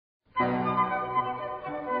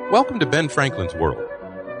Welcome to Ben Franklin's World,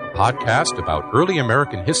 a podcast about early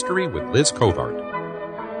American history with Liz Covart.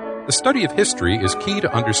 The study of history is key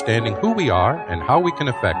to understanding who we are and how we can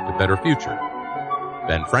affect a better future.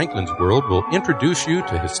 Ben Franklin's World will introduce you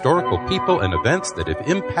to historical people and events that have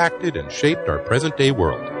impacted and shaped our present-day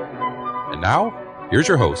world. And now, here's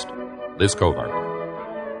your host, Liz Covart.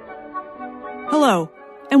 Hello,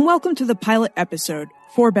 and welcome to the pilot episode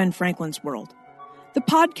for Ben Franklin's World, the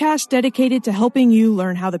podcast dedicated to helping you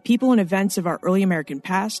learn how the people and events of our early American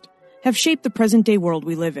past have shaped the present-day world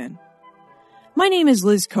we live in. My name is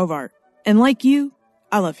Liz Covart, and like you,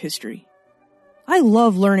 I love history. I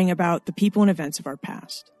love learning about the people and events of our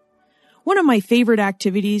past. One of my favorite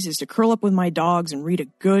activities is to curl up with my dogs and read a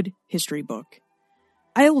good history book.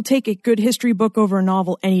 I will take a good history book over a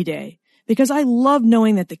novel any day because I love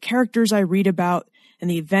knowing that the characters I read about and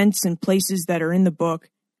the events and places that are in the book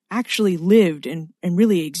actually lived and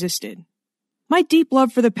really existed. My deep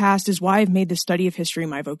love for the past is why I've made the study of history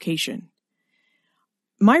my vocation.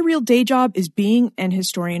 My real day job is being an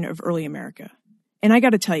historian of early America. And I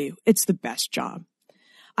gotta tell you, it's the best job.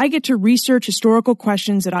 I get to research historical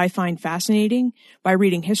questions that I find fascinating by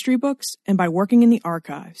reading history books and by working in the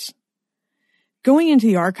archives. Going into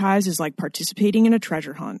the archives is like participating in a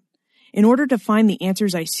treasure hunt. In order to find the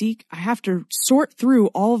answers I seek, I have to sort through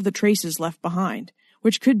all of the traces left behind,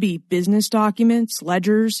 which could be business documents,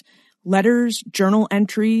 ledgers, letters, journal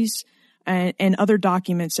entries, and other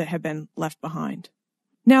documents that have been left behind.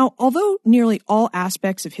 Now, although nearly all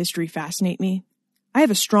aspects of history fascinate me, I have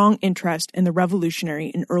a strong interest in the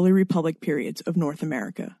Revolutionary and early Republic periods of North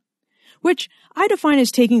America, which I define as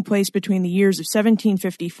taking place between the years of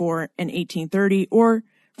 1754 and 1830, or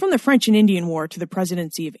from the French and Indian War to the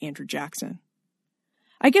presidency of Andrew Jackson.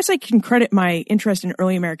 I guess I can credit my interest in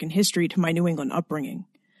early American history to my New England upbringing.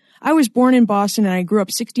 I was born in Boston and I grew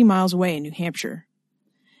up 60 miles away in New Hampshire.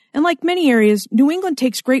 And like many areas, New England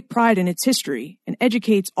takes great pride in its history and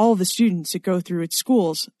educates all of the students that go through its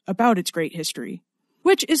schools about its great history,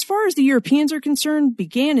 which, as far as the Europeans are concerned,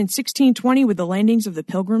 began in 1620 with the landings of the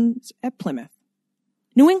Pilgrims at Plymouth.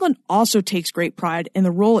 New England also takes great pride in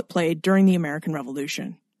the role it played during the American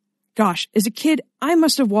Revolution. Gosh, as a kid, I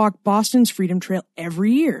must have walked Boston's Freedom Trail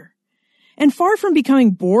every year. And far from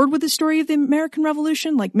becoming bored with the story of the American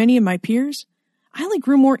Revolution, like many of my peers, I only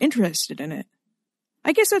grew more interested in it.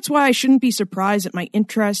 I guess that's why I shouldn't be surprised that my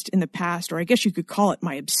interest in the past, or I guess you could call it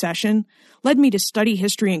my obsession, led me to study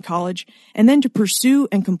history in college and then to pursue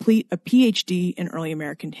and complete a PhD in early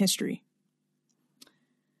American history.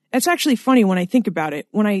 It's actually funny when I think about it.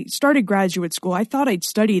 When I started graduate school, I thought I'd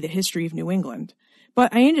study the history of New England,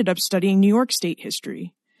 but I ended up studying New York State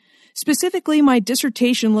history. Specifically, my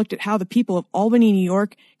dissertation looked at how the people of Albany, New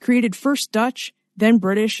York created first Dutch, then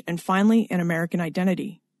British, and finally an American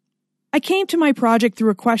identity. I came to my project through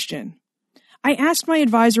a question. I asked my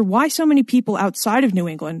advisor why so many people outside of New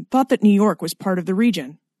England thought that New York was part of the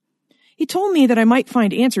region. He told me that I might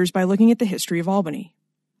find answers by looking at the history of Albany.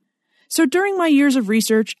 So during my years of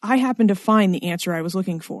research, I happened to find the answer I was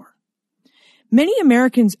looking for. Many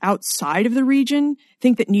Americans outside of the region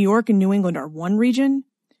think that New York and New England are one region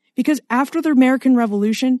because after the American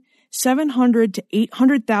Revolution, 700 to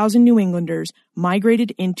 800,000 New Englanders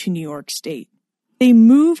migrated into New York State. They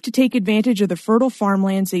moved to take advantage of the fertile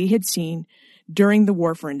farmlands they had seen during the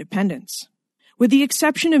War for Independence. With the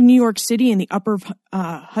exception of New York City and the upper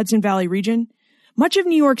Hudson Valley region, much of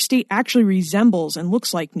New York State actually resembles and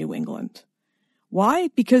looks like New England. Why?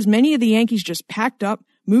 Because many of the Yankees just packed up,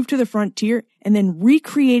 moved to the frontier, and then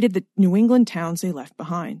recreated the New England towns they left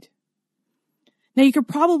behind. Now, you could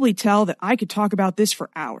probably tell that I could talk about this for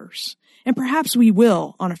hours, and perhaps we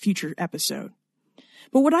will on a future episode.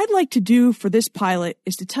 But what I'd like to do for this pilot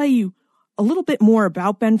is to tell you a little bit more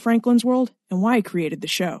about Ben Franklin's World and why I created the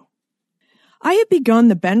show. I have begun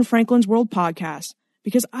the Ben Franklin's World podcast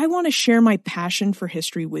because I want to share my passion for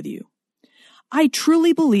history with you. I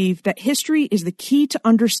truly believe that history is the key to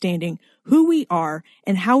understanding who we are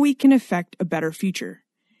and how we can affect a better future.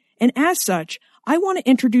 And as such, I want to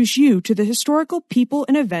introduce you to the historical people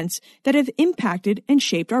and events that have impacted and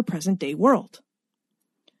shaped our present-day world.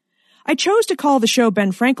 I chose to call the show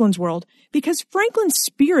Ben Franklin's World because Franklin's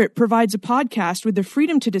spirit provides a podcast with the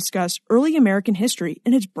freedom to discuss early American history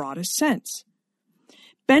in its broadest sense.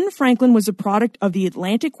 Ben Franklin was a product of the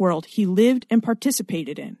Atlantic world he lived and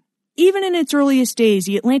participated in. Even in its earliest days,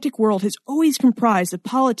 the Atlantic world has always comprised the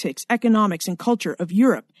politics, economics, and culture of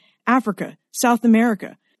Europe, Africa, South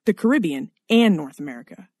America, the Caribbean, and North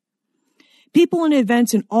America. People and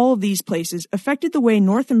events in all of these places affected the way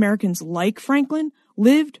North Americans like Franklin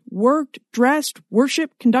lived, worked, dressed,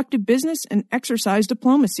 worshiped, conducted business, and exercised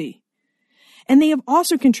diplomacy. and they have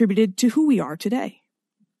also contributed to who we are today.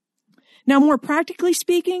 Now, more practically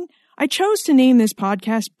speaking, I chose to name this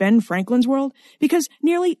podcast Ben Franklin's World because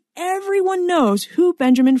nearly everyone knows who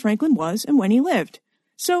Benjamin Franklin was and when he lived.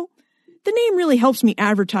 So, the name really helps me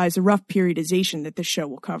advertise the rough periodization that this show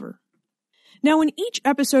will cover. Now, in each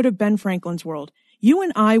episode of Ben Franklin's World, you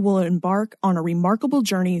and I will embark on a remarkable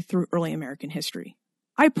journey through early American history.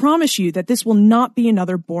 I promise you that this will not be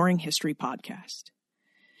another boring history podcast.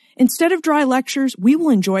 Instead of dry lectures, we will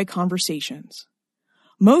enjoy conversations.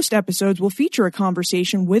 Most episodes will feature a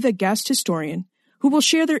conversation with a guest historian who will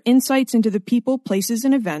share their insights into the people, places,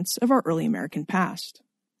 and events of our early American past.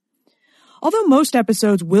 Although most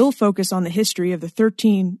episodes will focus on the history of the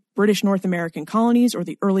 13 British North American colonies or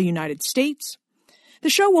the early United States, the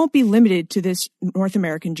show won't be limited to this North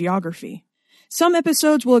American geography. Some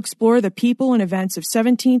episodes will explore the people and events of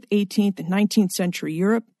 17th, 18th, and 19th century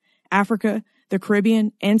Europe, Africa, the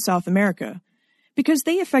Caribbean, and South America, because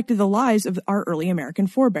they affected the lives of our early American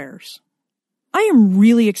forebears. I am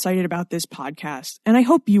really excited about this podcast, and I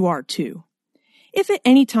hope you are too. If at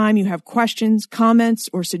any time you have questions, comments,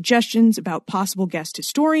 or suggestions about possible guest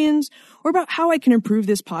historians or about how I can improve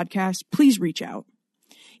this podcast, please reach out.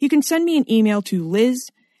 You can send me an email to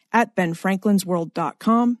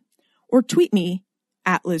liz@benfranklinsworld.com or tweet me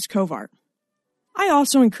at Liz Covart. I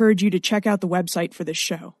also encourage you to check out the website for this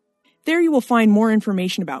show. There you will find more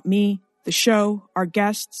information about me, the show, our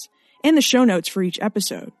guests, and the show notes for each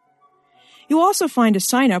episode. You'll also find a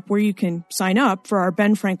sign-up where you can sign up for our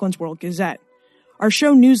Ben Franklin's World Gazette, our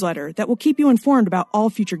show newsletter that will keep you informed about all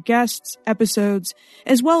future guests, episodes,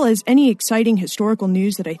 as well as any exciting historical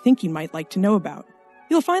news that I think you might like to know about.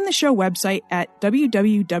 You'll find the show website at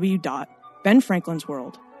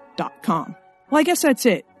www.benfranklinsworld.com. Well, I guess that's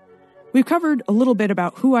it. We've covered a little bit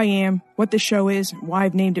about who I am, what the show is, and why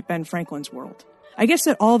I've named it Ben Franklin's World. I guess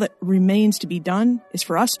that all that remains to be done is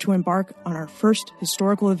for us to embark on our first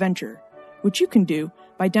historical adventure, which you can do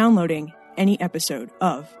by downloading any episode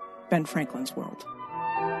of Ben Franklin's World.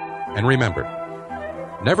 And remember,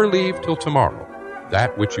 never leave till tomorrow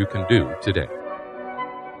that which you can do today.